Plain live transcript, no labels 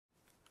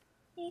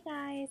Hey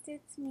guys,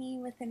 it's me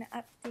with an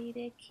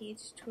updated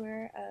cage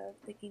tour of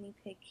the guinea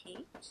pig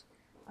cage.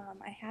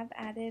 I have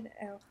added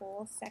a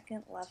whole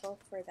second level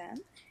for them.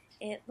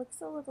 It looks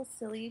a little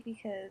silly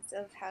because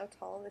of how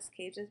tall this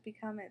cage has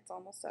become. It's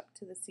almost up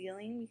to the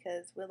ceiling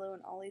because Willow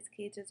and Ollie's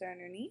cages are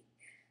underneath.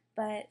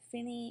 But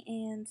Phinni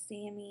and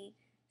Sammy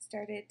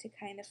started to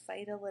kind of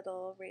fight a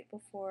little right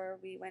before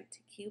we went to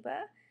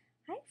Cuba.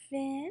 Hi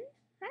Finn!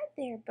 Hi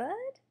there,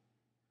 bud!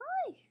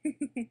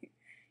 Hi!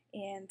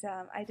 And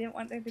I didn't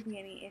want there to be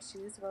any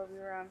issues while we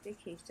were on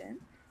vacation.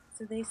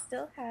 So they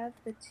still have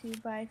the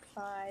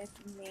 2x5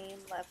 main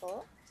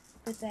level,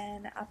 but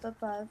then up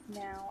above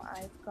now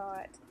I've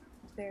got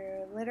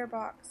their litter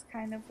box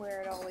kind of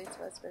where it always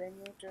was, but I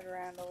moved it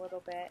around a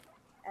little bit.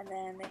 And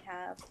then they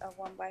have a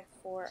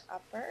 1x4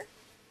 upper.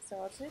 So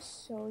I'll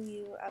just show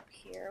you up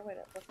here what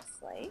it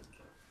looks like.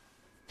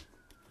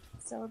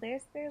 So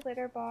there's their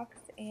litter box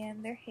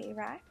and their hay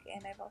rack,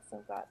 and I've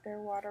also got their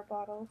water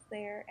bottles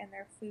there, and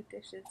their food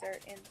dishes are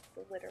in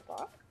the litter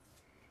box.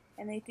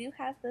 And they do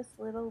have this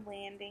little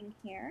landing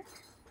here,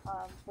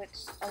 which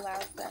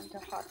allows them to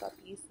hop up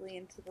easily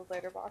into the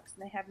litter box,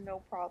 and they have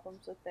no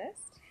problems with this.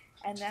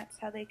 And that's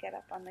how they get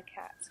up on the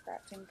cat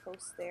scratching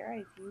posts there.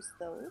 I've used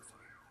those.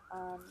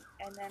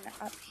 And then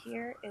up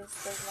here is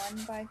the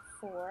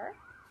 1x4,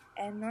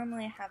 and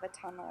normally I have a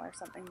tunnel or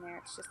something there,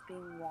 it's just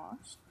being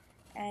washed.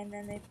 And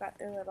then they've got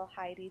their little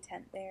hidey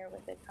tent there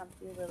with a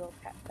comfy little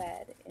pet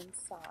bed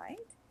inside.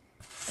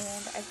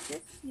 And I've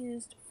just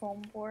used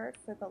foam board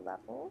for the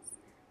levels.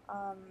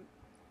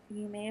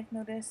 You may have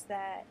noticed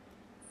that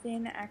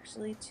Finn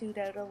actually chewed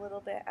out a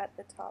little bit at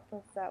the top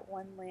of that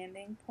one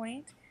landing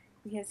point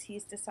because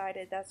he's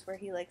decided that's where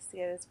he likes to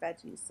get his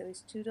veggies. So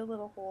he's chewed a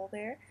little hole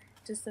there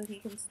just so he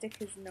can stick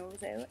his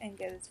nose out and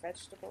get his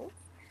vegetables.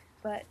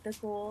 But the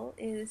goal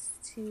is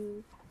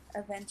to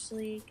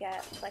eventually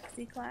get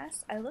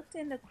plexiglass. I looked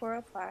into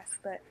chloroplast,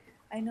 but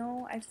I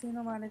know I've seen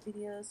a lot of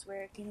videos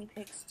where guinea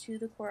pigs chew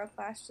the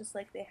chloroplast just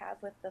like they have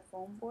with the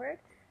foam board.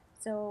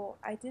 So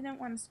I didn't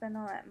want to spend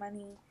all that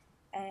money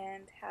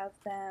and have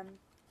them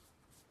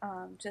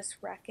just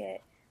wreck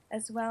it.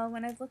 As well,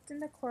 when I've looked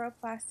into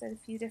chloroplast at a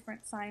few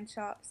different sign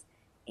shops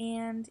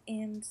and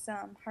in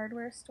some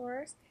hardware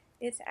stores,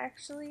 it's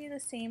actually the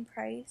same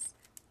price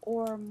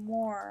or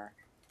more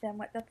than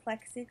what the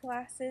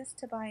plexiglass is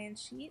to buy in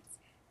sheets.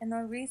 And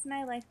the reason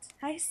I liked,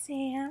 hi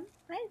Sam,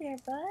 hi there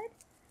bud,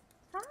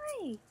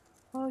 hi,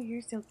 oh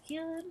you're so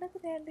cute, look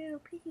at that little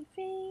piggy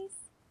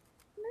face,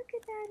 look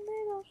at that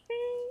little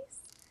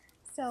face.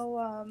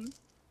 So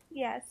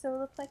yeah, so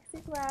the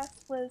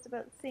plexiglass was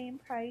about the same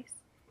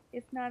price,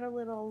 if not a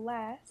little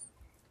less,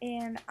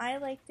 and I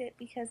liked it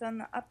because on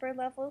the upper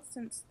level,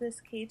 since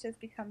this cage has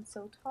become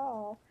so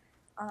tall,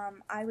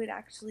 I would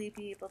actually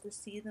be able to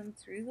see them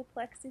through the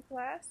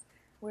plexiglass,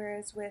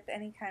 whereas with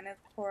any kind of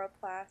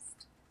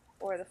chloroplast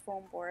or the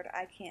foam board,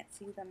 I can't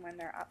see them when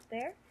they're up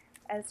there.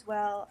 As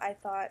well, I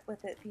thought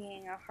with it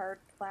being a hard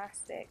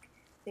plastic,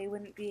 they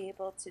wouldn't be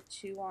able to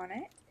chew on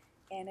it,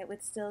 and it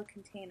would still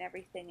contain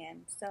everything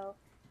in. So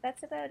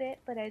that's about it,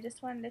 but I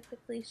just wanted to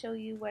quickly show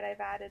you what I've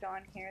added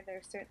on here.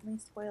 They're certainly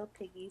spoiled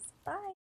piggies. Bye!